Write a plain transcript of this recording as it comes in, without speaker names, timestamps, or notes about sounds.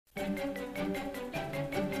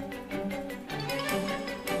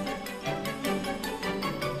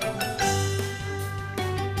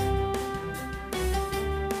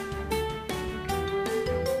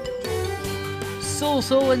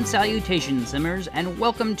Soul and salutations, Simmers, and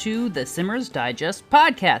welcome to the Simmers Digest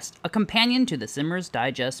podcast, a companion to the Simmers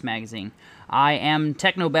Digest magazine. I am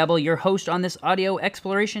Technobabble, your host on this audio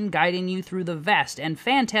exploration, guiding you through the vast and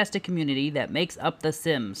fantastic community that makes up The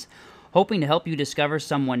Sims, hoping to help you discover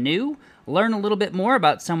someone new, learn a little bit more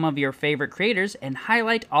about some of your favorite creators, and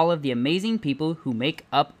highlight all of the amazing people who make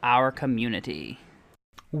up our community.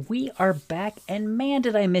 We are back, and man,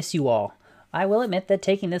 did I miss you all. I will admit that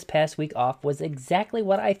taking this past week off was exactly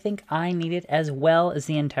what I think I needed, as well as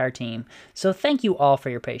the entire team, so thank you all for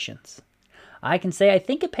your patience. I can say I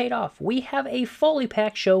think it paid off. We have a fully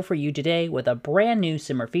packed show for you today with a brand new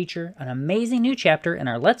Simmer feature, an amazing new chapter in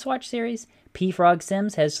our Let's Watch series, P-Frog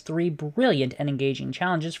Sims has 3 brilliant and engaging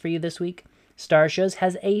challenges for you this week, Starshows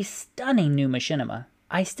has a stunning new machinima,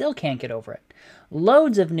 I still can't get over it,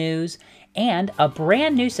 loads of news, and a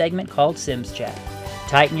brand new segment called Sims Chat.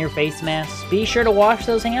 Tighten your face masks, be sure to wash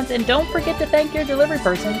those hands, and don't forget to thank your delivery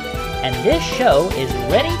person. And this show is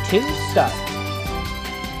ready to start.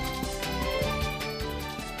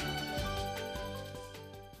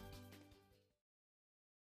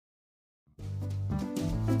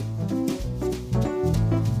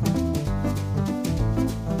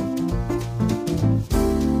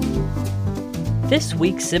 This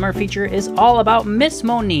week's Simmer feature is all about Miss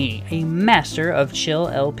Moni, a master of chill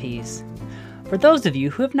LPs. For those of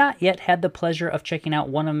you who have not yet had the pleasure of checking out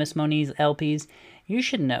one of Miss Moni's LPs, you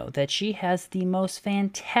should know that she has the most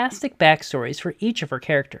fantastic backstories for each of her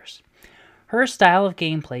characters. Her style of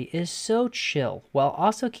gameplay is so chill, while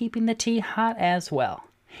also keeping the tea hot as well.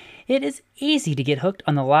 It is easy to get hooked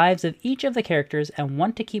on the lives of each of the characters and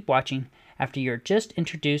want to keep watching after you're just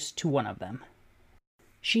introduced to one of them.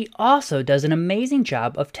 She also does an amazing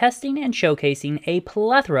job of testing and showcasing a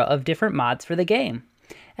plethora of different mods for the game.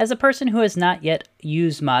 As a person who has not yet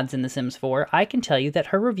used mods in The Sims 4, I can tell you that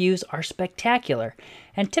her reviews are spectacular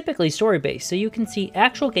and typically story-based, so you can see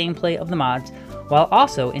actual gameplay of the mods while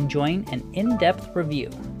also enjoying an in-depth review.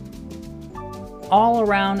 All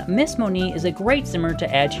around, Miss Moni is a great Simmer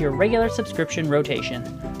to add to your regular subscription rotation.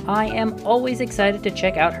 I am always excited to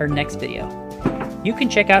check out her next video. You can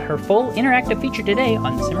check out her full interactive feature today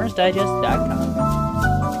on simmersdigest.com.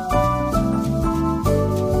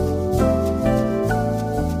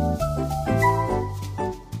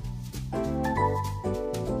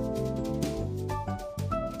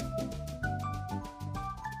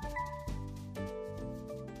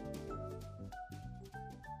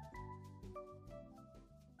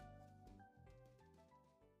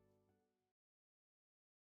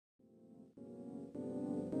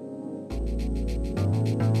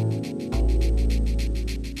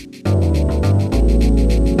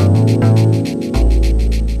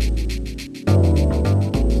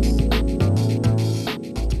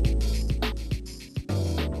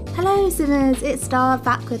 Simmers, it's Star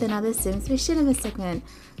back with another Sims Machinima segment.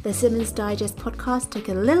 The Simmers Digest podcast took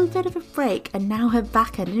a little bit of a break and now we're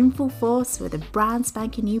back and in full force with a brand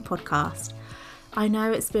spanking new podcast. I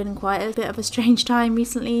know it's been quite a bit of a strange time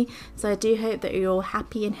recently, so I do hope that you're all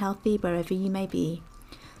happy and healthy wherever you may be.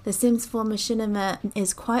 The Sims 4 Machinima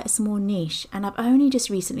is quite a small niche and I've only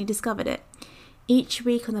just recently discovered it. Each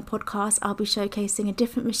week on the podcast, I'll be showcasing a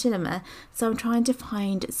different machinima, so I'm trying to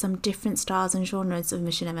find some different styles and genres of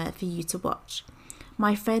machinima for you to watch.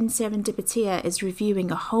 My friend Serendipitia is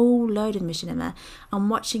reviewing a whole load of machinima and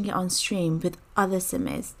watching it on stream with other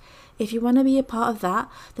Simmers. If you want to be a part of that,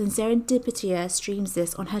 then Serendipitia streams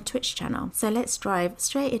this on her Twitch channel. So let's dive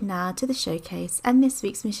straight in now to the showcase, and this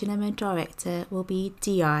week's machinima director will be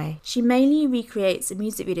Di. She mainly recreates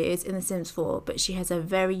music videos in The Sims 4, but she has a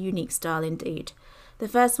very unique style indeed. The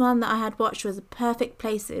first one that I had watched was Perfect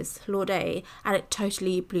Places, Lord A, and it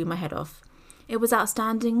totally blew my head off. It was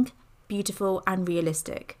outstanding, beautiful and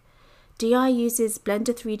realistic. Di uses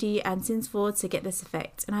Blender 3D and Sims 4 to get this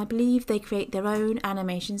effect, and I believe they create their own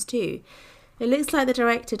animations too. It looks like the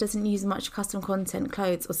director doesn't use much custom content,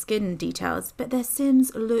 clothes or skin details, but their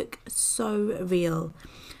Sims look so real.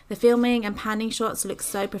 The filming and panning shots look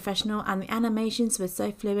so professional and the animations were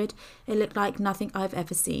so fluid, it looked like nothing I've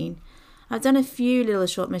ever seen. I've done a few little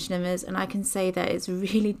short machinimas and I can say that it's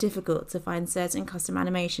really difficult to find certain custom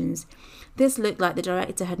animations. This looked like the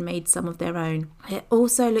director had made some of their own. It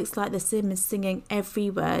also looks like the Sim is singing every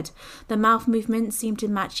word. The mouth movements seemed to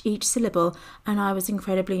match each syllable and I was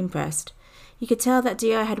incredibly impressed. You could tell that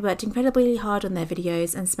Dio had worked incredibly hard on their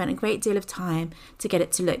videos and spent a great deal of time to get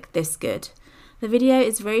it to look this good. The video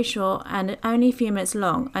is very short and only a few minutes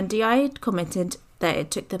long, and DI commented that it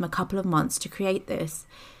took them a couple of months to create this.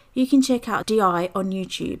 You can check out DI on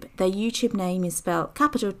YouTube. Their YouTube name is spelled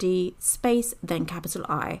capital D space then capital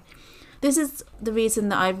I. This is the reason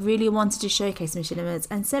that I really wanted to showcase machinimas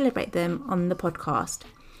and celebrate them on the podcast.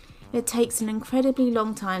 It takes an incredibly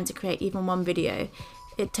long time to create even one video.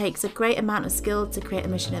 It takes a great amount of skill to create a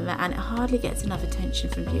machinima, and it hardly gets enough attention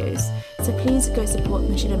from viewers. So please go support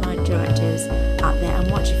machinima directors out there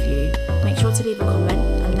and watch a few. Make sure to leave a comment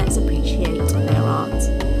and let's appreciate their art.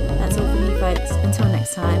 That's all from me, folks. Until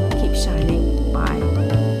next time, keep shining. Bye.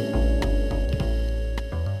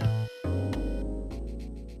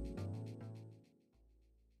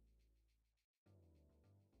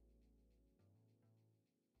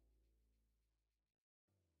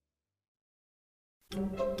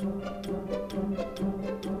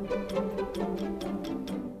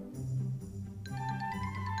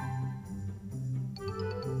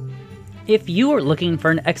 If you are looking for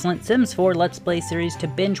an excellent Sims 4 Let's Play series to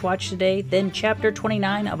binge watch today, then Chapter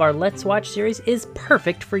 29 of our Let's Watch series is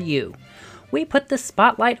perfect for you. We put the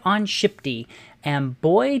spotlight on Shipty, and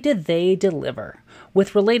boy did they deliver.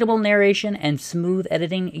 With relatable narration and smooth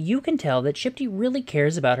editing, you can tell that Shipty really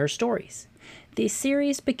cares about her stories. The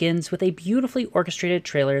series begins with a beautifully orchestrated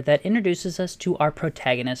trailer that introduces us to our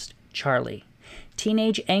protagonist, Charlie.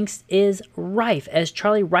 Teenage angst is rife as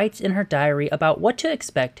Charlie writes in her diary about what to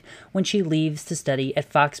expect when she leaves to study at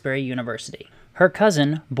Foxbury University. Her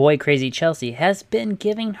cousin, boy crazy Chelsea, has been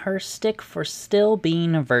giving her stick for still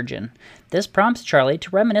being a virgin. This prompts Charlie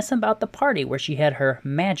to reminisce about the party where she had her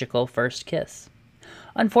magical first kiss.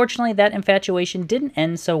 Unfortunately, that infatuation didn't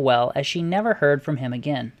end so well, as she never heard from him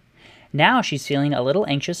again. Now she's feeling a little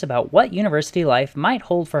anxious about what university life might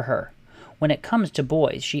hold for her. When it comes to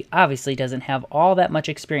boys, she obviously doesn't have all that much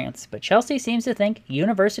experience, but Chelsea seems to think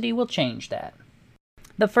university will change that.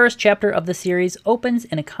 The first chapter of the series opens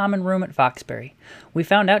in a common room at Foxbury. We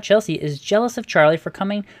found out Chelsea is jealous of Charlie for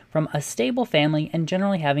coming from a stable family and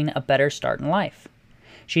generally having a better start in life.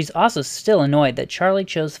 She's also still annoyed that Charlie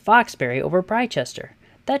chose Foxbury over Brychester.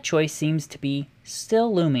 That choice seems to be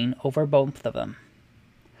still looming over both of them.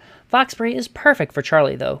 Foxbury is perfect for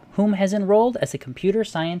Charlie, though, whom has enrolled as a computer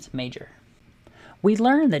science major. We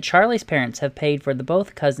learn that Charlie's parents have paid for the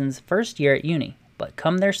both cousins' first year at uni, but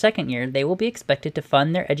come their second year, they will be expected to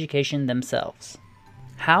fund their education themselves.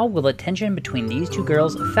 How will the tension between these two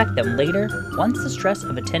girls affect them later, once the stress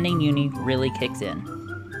of attending uni really kicks in?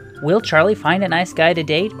 Will Charlie find a nice guy to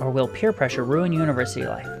date, or will peer pressure ruin university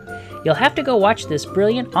life? You'll have to go watch this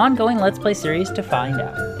brilliant ongoing Let's Play series to find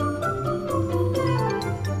out.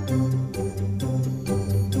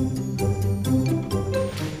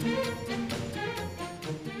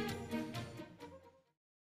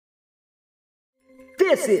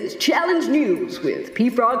 This is Challenge News with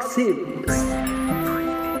P-Frog Sims.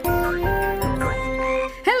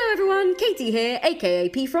 Hello everyone, Katie here, aka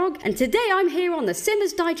P-Frog, and today I'm here on the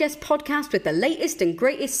Simmers Digest podcast with the latest and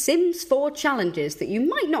greatest Sims 4 challenges that you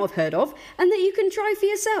might not have heard of and that you can try for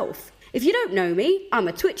yourself. If you don't know me, I'm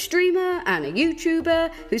a Twitch streamer and a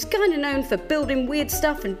YouTuber who's kind of known for building weird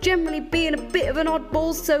stuff and generally being a bit of an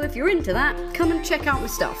oddball, so if you're into that, come and check out my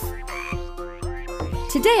stuff.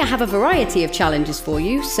 Today I have a variety of challenges for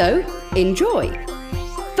you, so enjoy!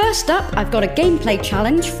 First up, I've got a gameplay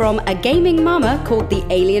challenge from a gaming mama called the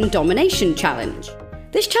Alien Domination Challenge.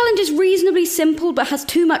 This challenge is reasonably simple but has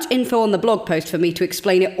too much info on the blog post for me to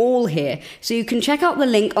explain it all here, so you can check out the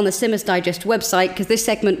link on the Simmers Digest website because this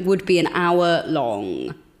segment would be an hour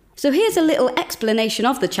long. So here's a little explanation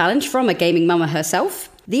of the challenge from a gaming mama herself.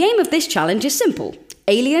 The aim of this challenge is simple.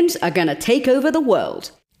 Aliens are gonna take over the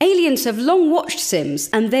world. Aliens have long watched Sims,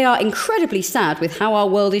 and they are incredibly sad with how our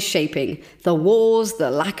world is shaping. The wars, the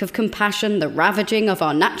lack of compassion, the ravaging of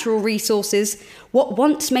our natural resources. What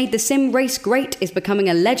once made the Sim race great is becoming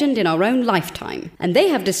a legend in our own lifetime. And they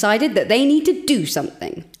have decided that they need to do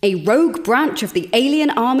something. A rogue branch of the alien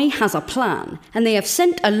army has a plan, and they have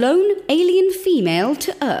sent a lone alien female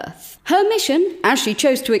to Earth. Her mission, as she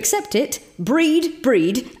chose to accept it, breed,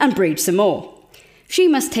 and breed some more. She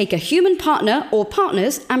must take a human partner or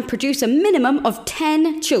partners and produce a minimum of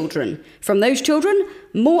 10 children. From those children,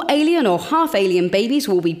 more alien or half-alien babies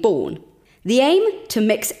will be born. The aim? To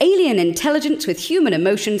mix alien intelligence with human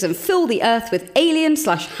emotions and fill the Earth with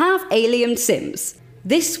alien/half-alien Sims.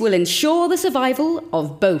 This will ensure the survival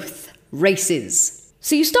of both races.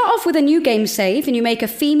 So you start off with a new game save and you make a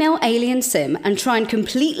female alien Sim and try and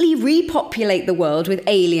completely repopulate the world with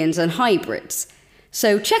aliens and hybrids.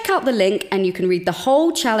 So check out the link and you can read the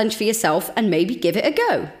whole challenge for yourself and maybe give it a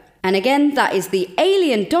go. And again, that is the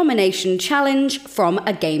Alien Domination Challenge from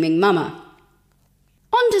a gaming mama.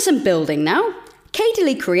 On to some building now.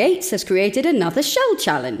 Cadily Creates has created another shell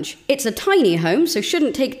challenge. It's a tiny home, so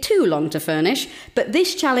shouldn't take too long to furnish, but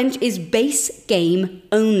this challenge is base game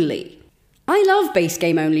only. I love base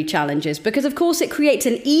game only challenges because of course it creates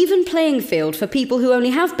an even playing field for people who only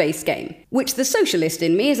have base game, which the socialist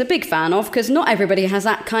in me is a big fan of because not everybody has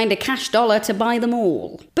that kind of cash dollar to buy them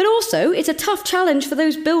all. But also it's a tough challenge for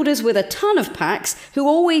those builders with a ton of packs who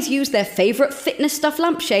always use their favourite fitness stuff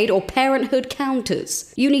lampshade or parenthood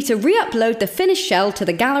counters. You need to re-upload the finished shell to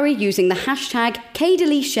the gallery using the hashtag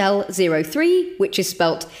CadillyShell03, which is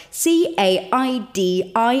spelt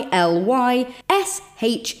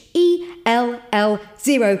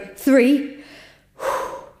CAIDILYSHELL03.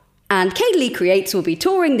 And Cadily Creates will be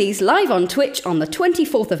touring these live on Twitch on the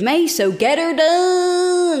 24th of May, so get her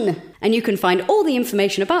done! And you can find all the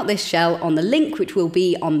information about this shell on the link which will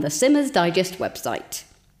be on the Simmers Digest website.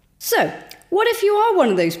 So, what if you are one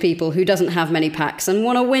of those people who doesn't have many packs and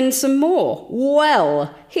want to win some more?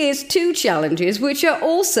 Well, here's 2 challenges which are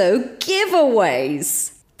also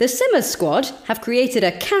giveaways. The Simmers squad have created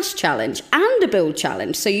a cash challenge and a build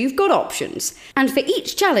challenge, so you've got options. And for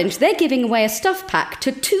each challenge, they're giving away a stuff pack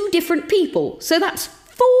to 2 different people, so that's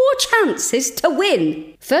 4 chances to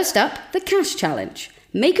win. First up, the cash challenge.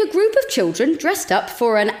 Make a group of children dressed up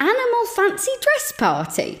for an animal fancy dress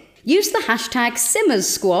party. Use the hashtag Simmers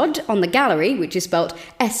Squad on the gallery, which is spelled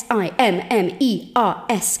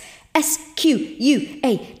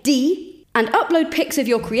SIMMERSSQUAD, and upload pics of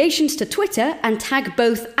your creations to Twitter and tag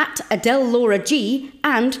both at Adele Laura G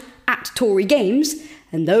and at Tory Games,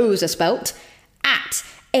 and those are spelt at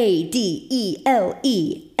ADELELAURAG,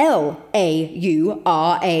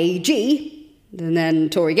 and then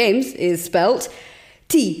Tory Games is spelt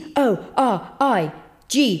TORIGAMEZ.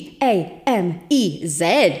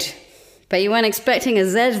 Bet you weren't expecting a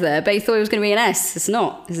Z there, bet you thought it was going to be an S. It's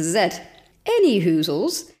not, it's a Z. Any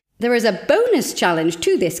hoozles. There is a bonus challenge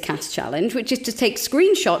to this cast challenge, which is to take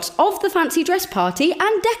screenshots of the fancy dress party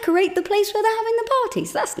and decorate the place where they're having the party.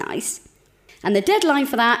 So that's nice. And the deadline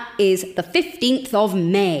for that is the 15th of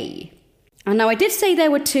May. And now I did say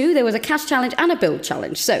there were 2. There was a cast challenge and a build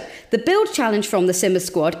challenge. So the build challenge from the Simmers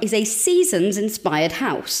squad is a Seasons-inspired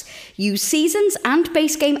house. Use Seasons and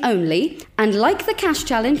base game only. And like the cast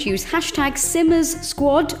challenge, use hashtag Simmers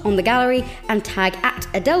squad on the gallery and tag at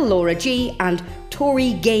Adele Laura G and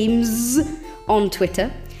Tory Games on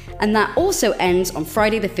Twitter, and that also ends on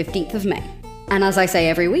Friday the 15th of May. And as I say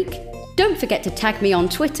every week, don't forget to tag me on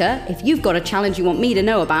Twitter if you've got a challenge you want me to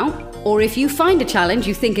know about, or if you find a challenge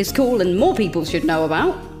you think is cool and more people should know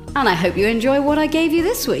about. And I hope you enjoy what I gave you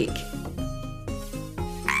this week.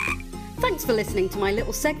 Thanks for listening to my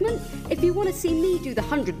little segment. If you want to see me do the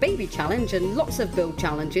 100 Baby Challenge and lots of build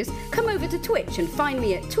challenges, come over to Twitch and find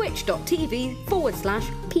me at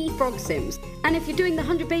twitch.tv/pfrogsims. And if you're doing the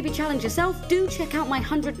 100 Baby Challenge yourself, do check out my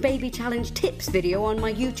 100 Baby Challenge tips video on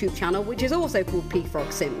my YouTube channel, which is also called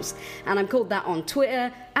pfrogsims. And I'm called that on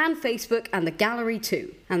Twitter and Facebook and the gallery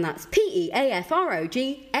too. And that's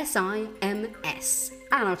PEAFROGSIMS.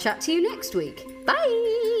 And I'll chat to you next week. Bye!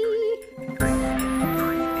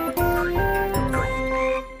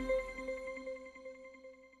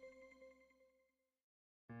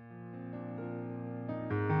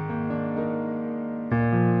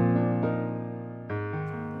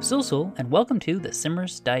 Sul, and welcome to the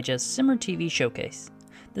Simmers Digest Simmer TV Showcase.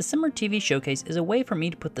 The Simmer TV Showcase is a way for me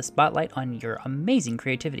to put the spotlight on your amazing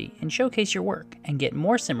creativity and showcase your work and get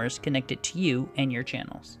more Simmers connected to you and your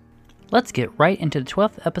channels. Let's get right into the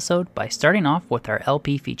 12th episode by starting off with our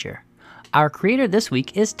LP feature. Our creator this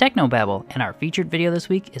week is Technobabble, and our featured video this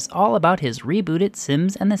week is all about his rebooted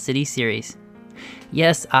Sims and the City series.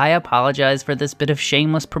 Yes, I apologize for this bit of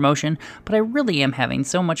shameless promotion, but I really am having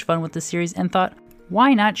so much fun with the series and thought,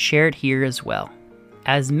 why not share it here as well?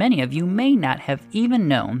 As many of you may not have even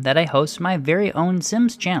known that I host my very own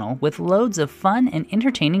Sims channel with loads of fun and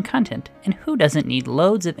entertaining content, and who doesn't need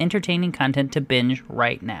loads of entertaining content to binge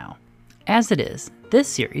right now? As it is, this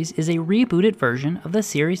series is a rebooted version of the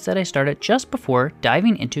series that I started just before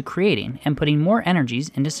diving into creating and putting more energies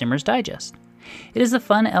into Simmers Digest. It is a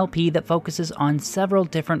fun LP that focuses on several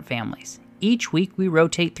different families. Each week we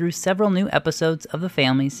rotate through several new episodes of the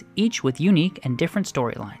families, each with unique and different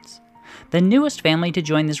storylines. The newest family to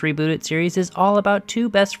join this rebooted series is all about 2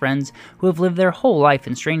 best friends who have lived their whole life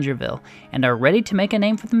in Strangerville and are ready to make a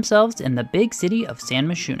name for themselves in the big city of San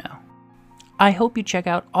Myshuno. I hope you check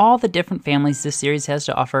out all the different families this series has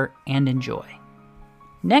to offer and enjoy.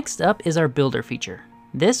 Next up is our builder feature.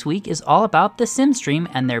 This week is all about the SimStream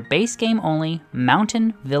and their base game only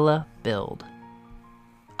Mountain Villa build.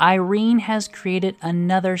 Irene has created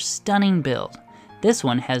another stunning build. This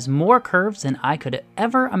one has more curves than I could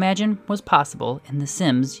ever imagine was possible in The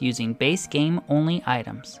Sims using base game only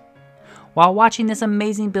items. While watching this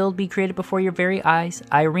amazing build be created before your very eyes,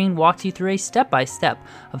 Irene walks you through a step-by-step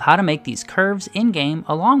of how to make these curves in-game,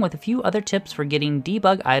 along with a few other tips for getting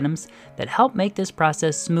debug items that help make this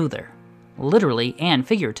process smoother, literally and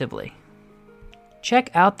figuratively.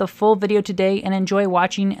 Check out the full video today and enjoy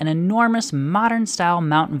watching an enormous modern-style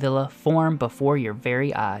mountain villa form before your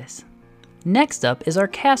very eyes. Next up is our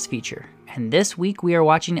cast feature, and this week we are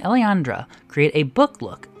watching Eliandra create a book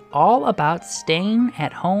look all about staying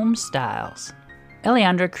at home styles.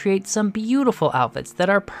 Eliandra creates some beautiful outfits that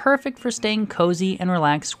are perfect for staying cozy and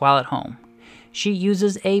relaxed while at home. She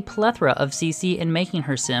uses a plethora of CC in making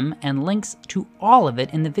her sim and links to all of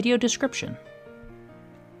it in the video description.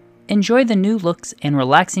 Enjoy the new looks and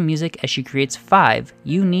relaxing music as she creates 5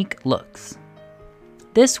 unique looks.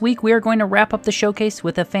 This week we are going to wrap up the showcase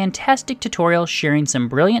with a fantastic tutorial sharing some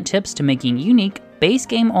brilliant tips to making unique base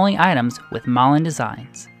game only items with Malin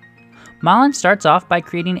Designs. Malin starts off by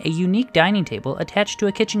creating a unique dining table attached to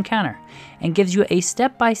a kitchen counter and gives you a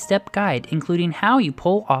step-by-step guide including how you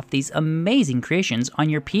pull off these amazing creations on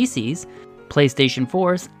your PCs, PlayStation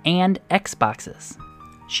 4s, and Xboxes.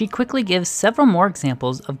 She quickly gives several more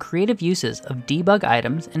examples of creative uses of debug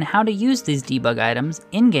items and how to use these debug items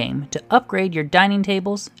in-game to upgrade your dining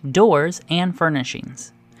tables, doors, and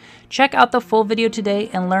furnishings. Check out the full video today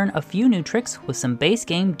and learn a few new tricks with some base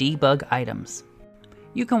game debug items.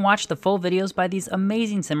 You can watch the full videos by these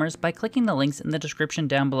amazing Simmers by clicking the links in the description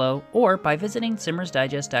down below or by visiting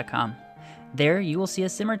simmersdigest.com. There you will see a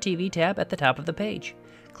Simmer TV tab at the top of the page.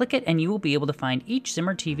 Click it and you will be able to find each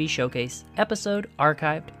Simmer TV showcase episode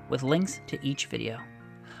archived with links to each video.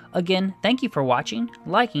 Again, thank you for watching,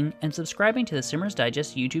 liking, and subscribing to the Simmers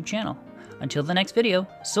Digest YouTube channel. Until the next video,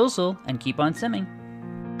 sul and keep on simming.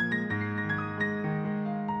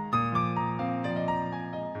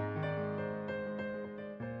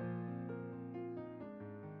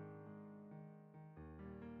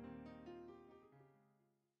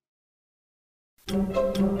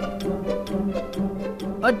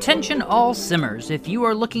 Attention all Simmers, if you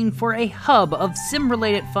are looking for a hub of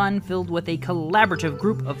sim-related fun filled with a collaborative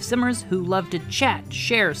group of Simmers who love to chat,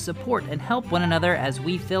 share, support, and help one another as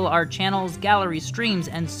we fill our channels, galleries, streams,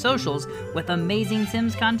 and socials with amazing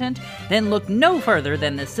Sims content, then look no further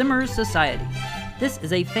than the Simmers Society. This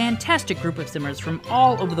is a fantastic group of Simmers from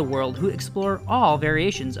all over the world who explore all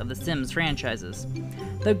variations of the Sims franchises.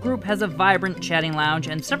 The group has a vibrant chatting lounge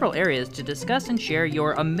and several areas to discuss and share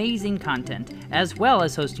your amazing content, as well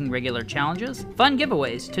as hosting regular challenges, fun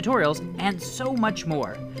giveaways, tutorials, and so much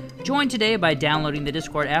more. Join today by downloading the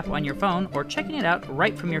Discord app on your phone or checking it out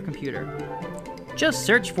right from your computer. Just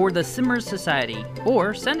search for the Simmers Society,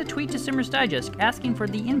 or send a tweet to Simmers Digest asking for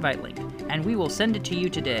the invite link, and we will send it to you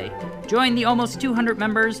today. Join the almost 200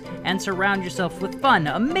 members and surround yourself with fun,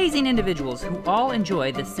 amazing individuals who all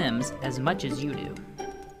enjoy The Sims as much as you do.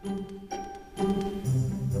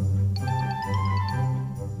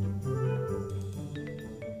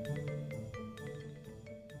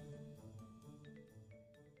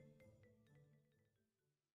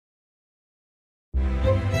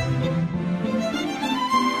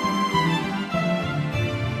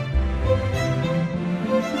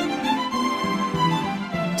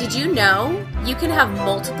 Did you know you can have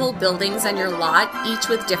multiple buildings on your lot, each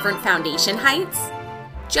with different foundation heights?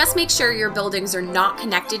 Just make sure your buildings are not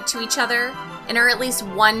connected to each other and are at least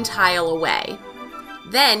one tile away.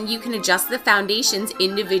 Then you can adjust the foundations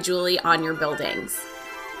individually on your buildings.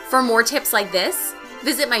 For more tips like this,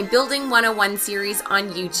 visit my Building 101 series on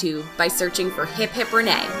YouTube by searching for Hip Hip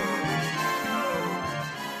Renee.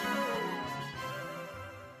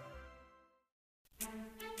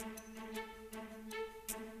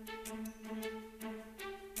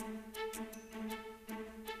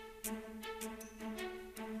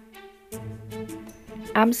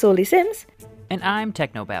 I'm Sully Sims. And I'm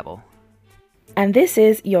Technobabble. And this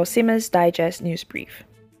is your Simmers Digest News Brief.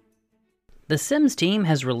 The Sims team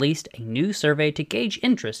has released a new survey to gauge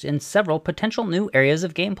interest in several potential new areas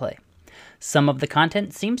of gameplay. Some of the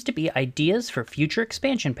content seems to be ideas for future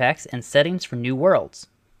expansion packs and settings for new worlds.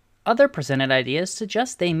 Other presented ideas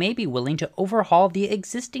suggest they may be willing to overhaul the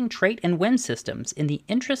existing trait and win systems in the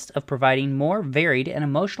interest of providing more varied and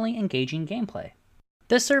emotionally engaging gameplay.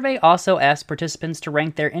 The survey also asked participants to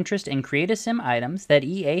rank their interest in Create-A-Sim items that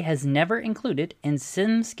EA has never included in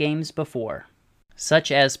Sims games before,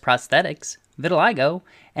 such as prosthetics, vitiligo,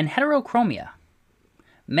 and heterochromia.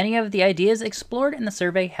 Many of the ideas explored in the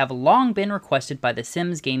survey have long been requested by the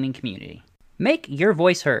Sims gaming community. Make your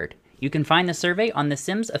voice heard. You can find the survey on The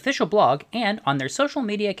Sims official blog and on their social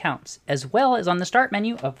media accounts, as well as on the start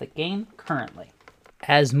menu of the game currently.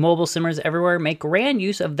 As mobile simmers everywhere make grand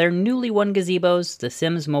use of their newly won gazebos, the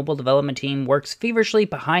Sims mobile development team works feverishly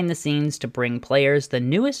behind the scenes to bring players the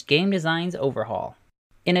newest game designs overhaul.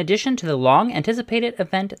 In addition to the long-anticipated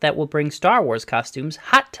event that will bring Star Wars costumes,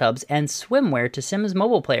 hot tubs, and swimwear to Sims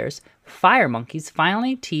mobile players, Fire Monkeys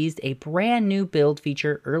finally teased a brand new build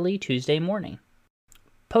feature early Tuesday morning.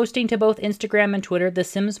 Posting to both Instagram and Twitter, the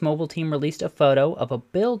Sims mobile team released a photo of a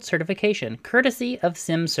build certification, courtesy of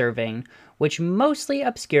Sim Surveying, which mostly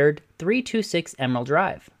obscured 326 Emerald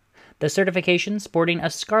Drive. The certification, sporting a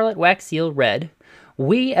scarlet wax seal, read,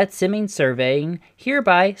 "We at Simming Surveying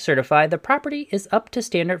hereby certify the property is up to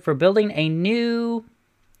standard for building a new..."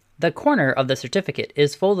 The corner of the certificate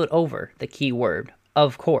is folded over the key word,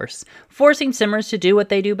 of course, forcing Simmers to do what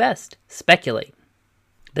they do best, speculate.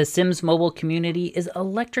 The Sims mobile community is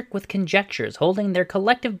electric with conjectures holding their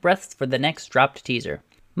collective breaths for the next dropped teaser.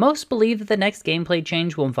 Most believe that the next gameplay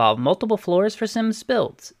change will involve multiple floors for Sims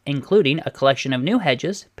builds, including a collection of new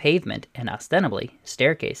hedges, pavement, and ostensibly,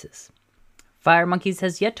 staircases. Fire Monkeys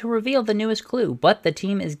has yet to reveal the newest clue, but the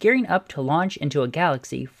team is gearing up to launch into a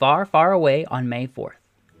galaxy far, far away on May 4th.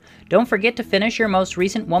 Don't forget to finish your most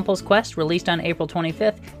recent Wumple's Quest released on April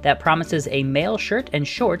 25th that promises a male shirt and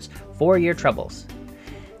shorts for your troubles.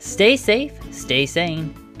 Stay safe, stay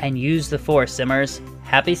sane, and use the Force, Simmers.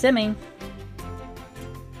 Happy simming!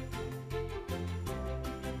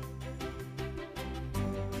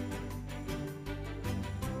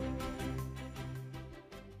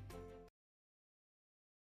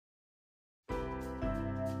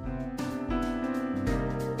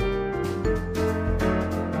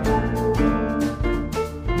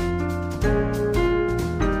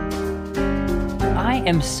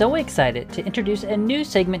 I am so excited to introduce a new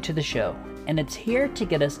segment to the show, and it's here to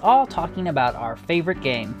get us all talking about our favorite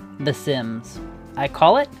game, The Sims. I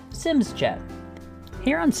call it Sims Chat.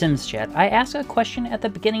 Here on Sims Chat, I ask a question at the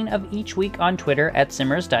beginning of each week on Twitter at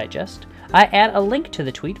Simmers Digest. I add a link to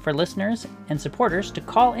the tweet for listeners and supporters to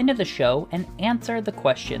call into the show and answer the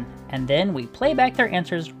question, and then we play back their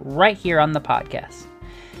answers right here on the podcast.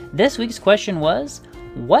 This week's question was,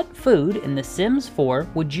 what food in The Sims 4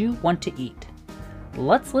 would you want to eat?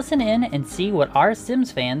 Let's listen in and see what our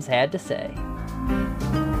Sims fans had to say.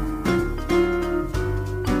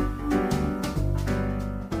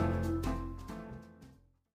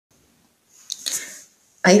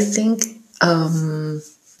 I think I'd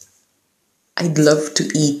love to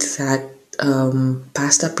eat that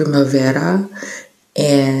pasta primavera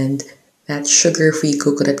and that sugar-free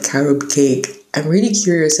coconut carob cake. I'm really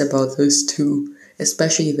curious about those two,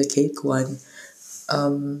 especially the cake one.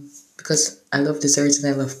 Because I love desserts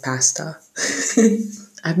and I love pasta.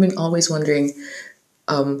 I've been always wondering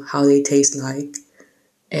how they taste like.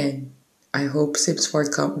 And I hope Sims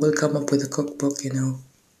 4 will come up with a cookbook, you know.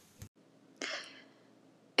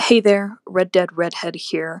 Hey there, Red Dead Redhead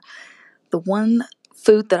here. The one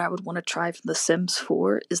food that I would want to try from The Sims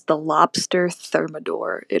 4 is the lobster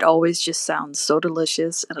thermidor. It always just sounds so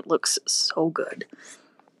delicious and it looks so good.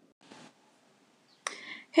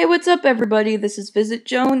 Hey, what's up, everybody? This is Visit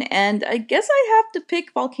Joan, and I guess I have to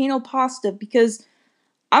pick volcano pasta because,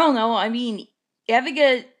 I don't know, I mean, having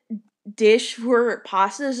a dish where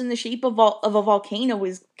pasta is in the shape of a volcano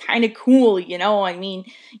is kind of cool, you know? I mean,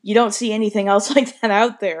 you don't see anything else like that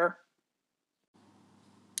out there.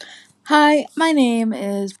 Hi, my name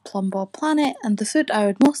is Plumball Planet, and the food I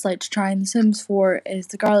would most like to try in The Sims 4 is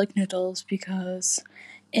the garlic noodles because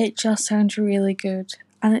it just sounds really good.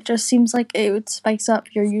 And it just seems like it would spice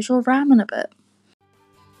up your usual ramen a bit.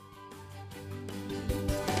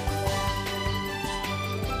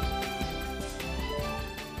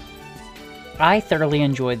 I thoroughly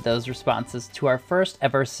enjoyed those responses to our first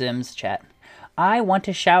ever Sims Chat. I want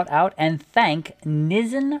to shout out and thank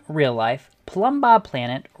Nizen Real Life, Plumbob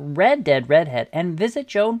Planet, Red Dead Redhead, and Visit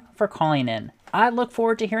Joan for calling in. I look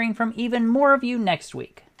forward to hearing from even more of you next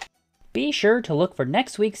week. Be sure to look for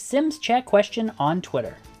next week's Sims Chat question on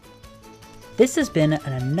Twitter. This has been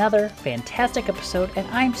another fantastic episode, and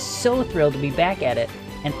I'm so thrilled to be back at it,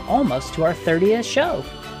 and almost to our 30th show.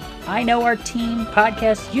 I know our team,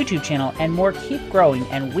 podcast, YouTube channel, and more keep growing,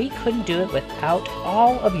 and we couldn't do it without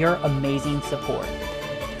all of your amazing support.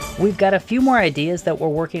 We've got a few more ideas that we're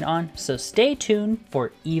working on, so stay tuned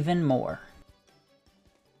for even more.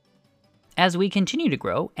 As we continue to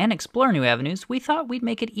grow and explore new avenues, we thought we'd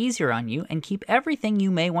make it easier on you and keep everything you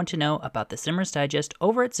may want to know about the Simmers Digest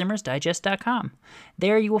over at simmersdigest.com.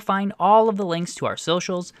 There you will find all of the links to our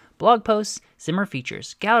socials, blog posts, Simmer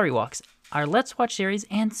features, gallery walks, our Let's Watch series,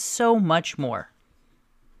 and so much more.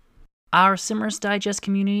 Our Simmers Digest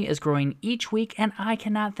community is growing each week, and I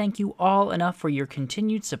cannot thank you all enough for your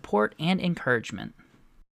continued support and encouragement.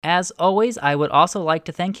 As always, I would also like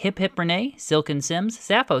to thank Hip Hip Renee, Silken Sims,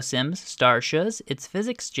 Sappho Sims, Star Shuz, It's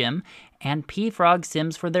Physics Gym, and P-Frog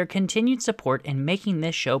Sims for their continued support in making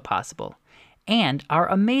this show possible. And our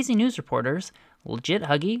amazing news reporters, Legit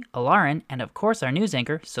Huggy, Alarin, and of course our news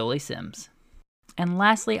anchor, Soli Sims. And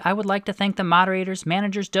lastly, I would like to thank the moderators,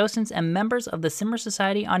 managers, docents, and members of the Simmer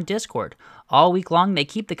Society on Discord. All week long, they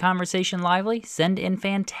keep the conversation lively, send in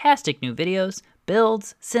fantastic new videos,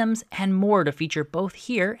 builds, sims, and more to feature both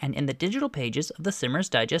here and in the digital pages of the Simmers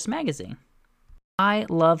Digest magazine. I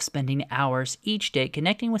love spending hours each day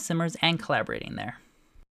connecting with Simmers and collaborating there.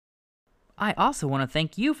 I also want to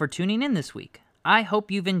thank you for tuning in this week. I hope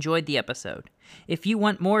you've enjoyed the episode. If you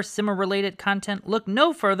want more Simmer-related content, look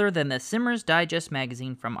no further than the Simmers Digest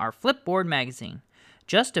magazine from our Flipboard magazine.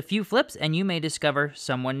 Just a few flips and you may discover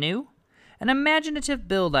someone new, an imaginative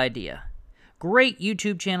build idea, great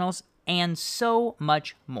YouTube channels, and so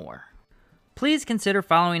much more. Please consider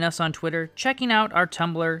following us on Twitter, checking out our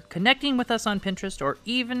Tumblr, connecting with us on Pinterest, or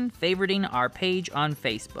even favoriting our page on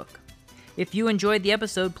Facebook. If you enjoyed the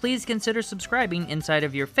episode, please consider subscribing inside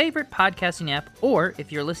of your favorite podcasting app, or if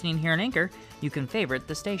you're listening here on Anchor, you can favorite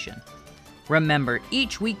the station. Remember,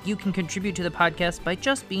 each week you can contribute to the podcast by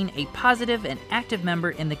just being a positive and active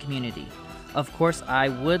member in the community. Of course, I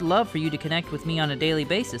would love for you to connect with me on a daily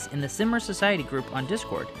basis in the Simmer Society group on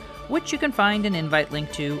Discord, which you can find an invite link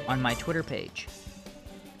to on my Twitter page.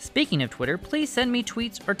 Speaking of Twitter, please send me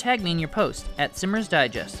tweets or tag me in your post at Simmers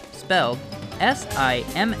Digest, spelled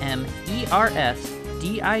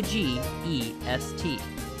SIMMERSDIGEST.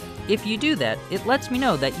 If you do that, it lets me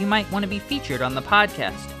know that you might want to be featured on the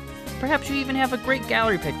podcast. Perhaps you even have a great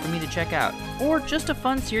gallery pick for me to check out, or just a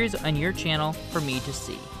fun series on your channel for me to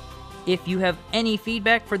see. If you have any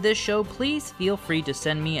feedback for this show, please feel free to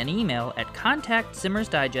send me an email at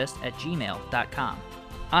contactsimmersdigest@gmail.com.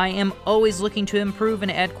 I am always looking to improve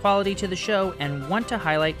and add quality to the show and want to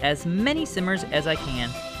highlight as many Simmers as I can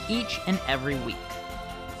each and every week.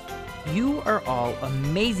 You are all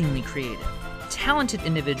amazingly creative, talented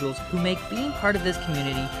individuals who make being part of this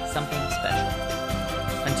community something special.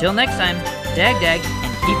 Until next time, dag dag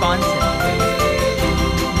and keep on simming.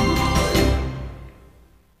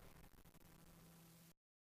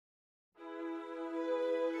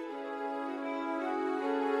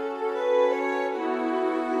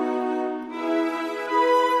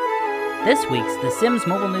 This week's The Sims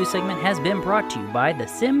Mobile News segment has been brought to you by The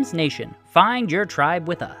Sims Nation. Find your tribe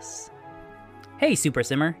with us. Hey Super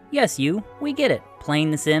Simmer, yes you, we get it.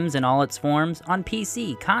 Playing The Sims in all its forms on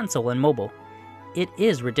PC, console, and mobile. It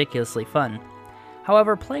is ridiculously fun.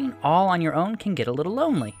 However, playing all on your own can get a little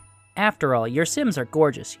lonely. After all, your Sims are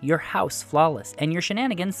gorgeous, your house flawless, and your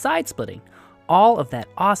shenanigans side-splitting. All of that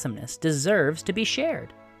awesomeness deserves to be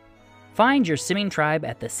shared. Find your simming tribe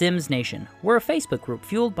at The Sims Nation. We're a Facebook group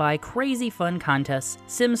fueled by crazy fun contests,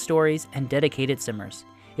 sim stories, and dedicated simmers.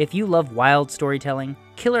 If you love wild storytelling,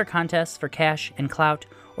 killer contests for cash and clout,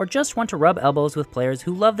 or just want to rub elbows with players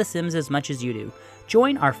who love The Sims as much as you do,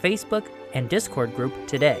 join our Facebook and Discord group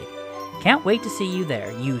today. Can't wait to see you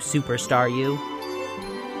there, you superstar you.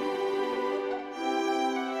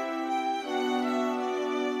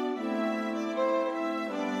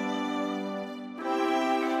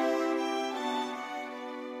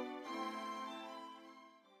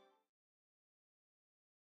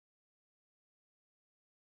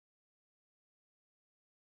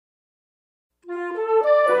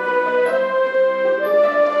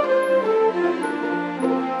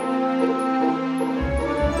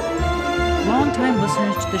 Longtime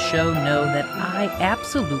listeners to the show know that I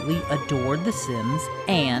absolutely adore The Sims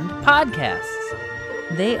and podcasts.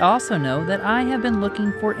 They also know that I have been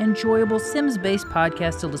looking for enjoyable Sims-based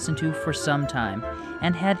podcasts to listen to for some time,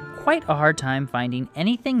 and had quite a hard time finding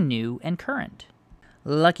anything new and current.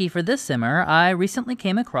 Lucky for this Simmer, I recently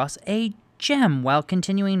came across a gem while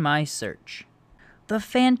continuing my search. The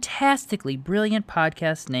fantastically brilliant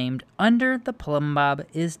podcast named Under the Plumbob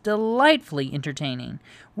is delightfully entertaining,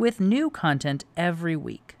 with new content every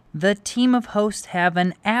week. The team of hosts have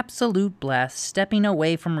an absolute blast stepping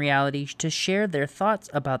away from reality to share their thoughts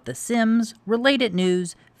about The Sims, related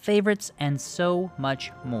news, favorites, and so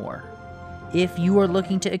much more. If you are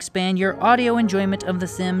looking to expand your audio enjoyment of The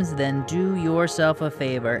Sims, then do yourself a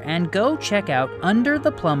favor and go check out Under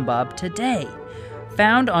the Plumbob today.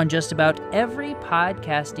 Found on just about every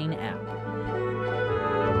podcasting app.